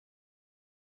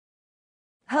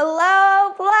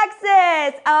Hello,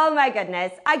 Plexus! Oh my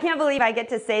goodness, I can't believe I get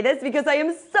to say this because I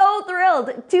am so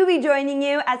thrilled to be joining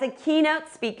you as a keynote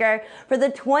speaker for the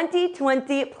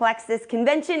 2020 Plexus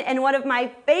Convention in one of my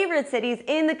favorite cities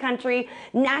in the country,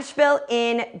 Nashville,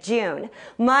 in June.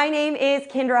 My name is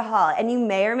Kindra Hall, and you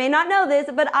may or may not know this,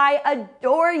 but I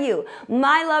adore you.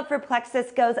 My love for Plexus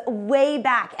goes way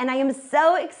back, and I am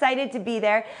so excited to be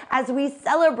there as we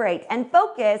celebrate and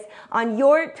focus on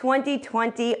your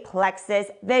 2020 Plexus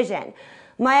vision.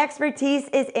 My expertise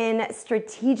is in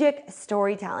strategic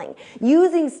storytelling,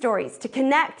 using stories to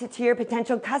connect to your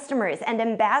potential customers and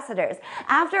ambassadors.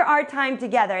 After our time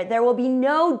together, there will be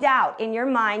no doubt in your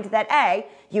mind that A,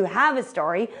 you have a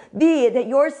story, B, that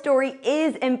your story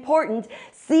is important,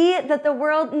 C, that the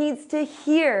world needs to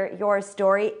hear your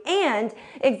story, and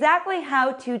exactly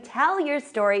how to tell your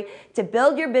story to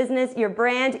build your business, your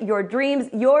brand, your dreams,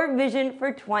 your vision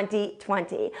for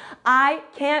 2020. I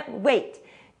can't wait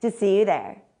to see you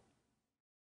there.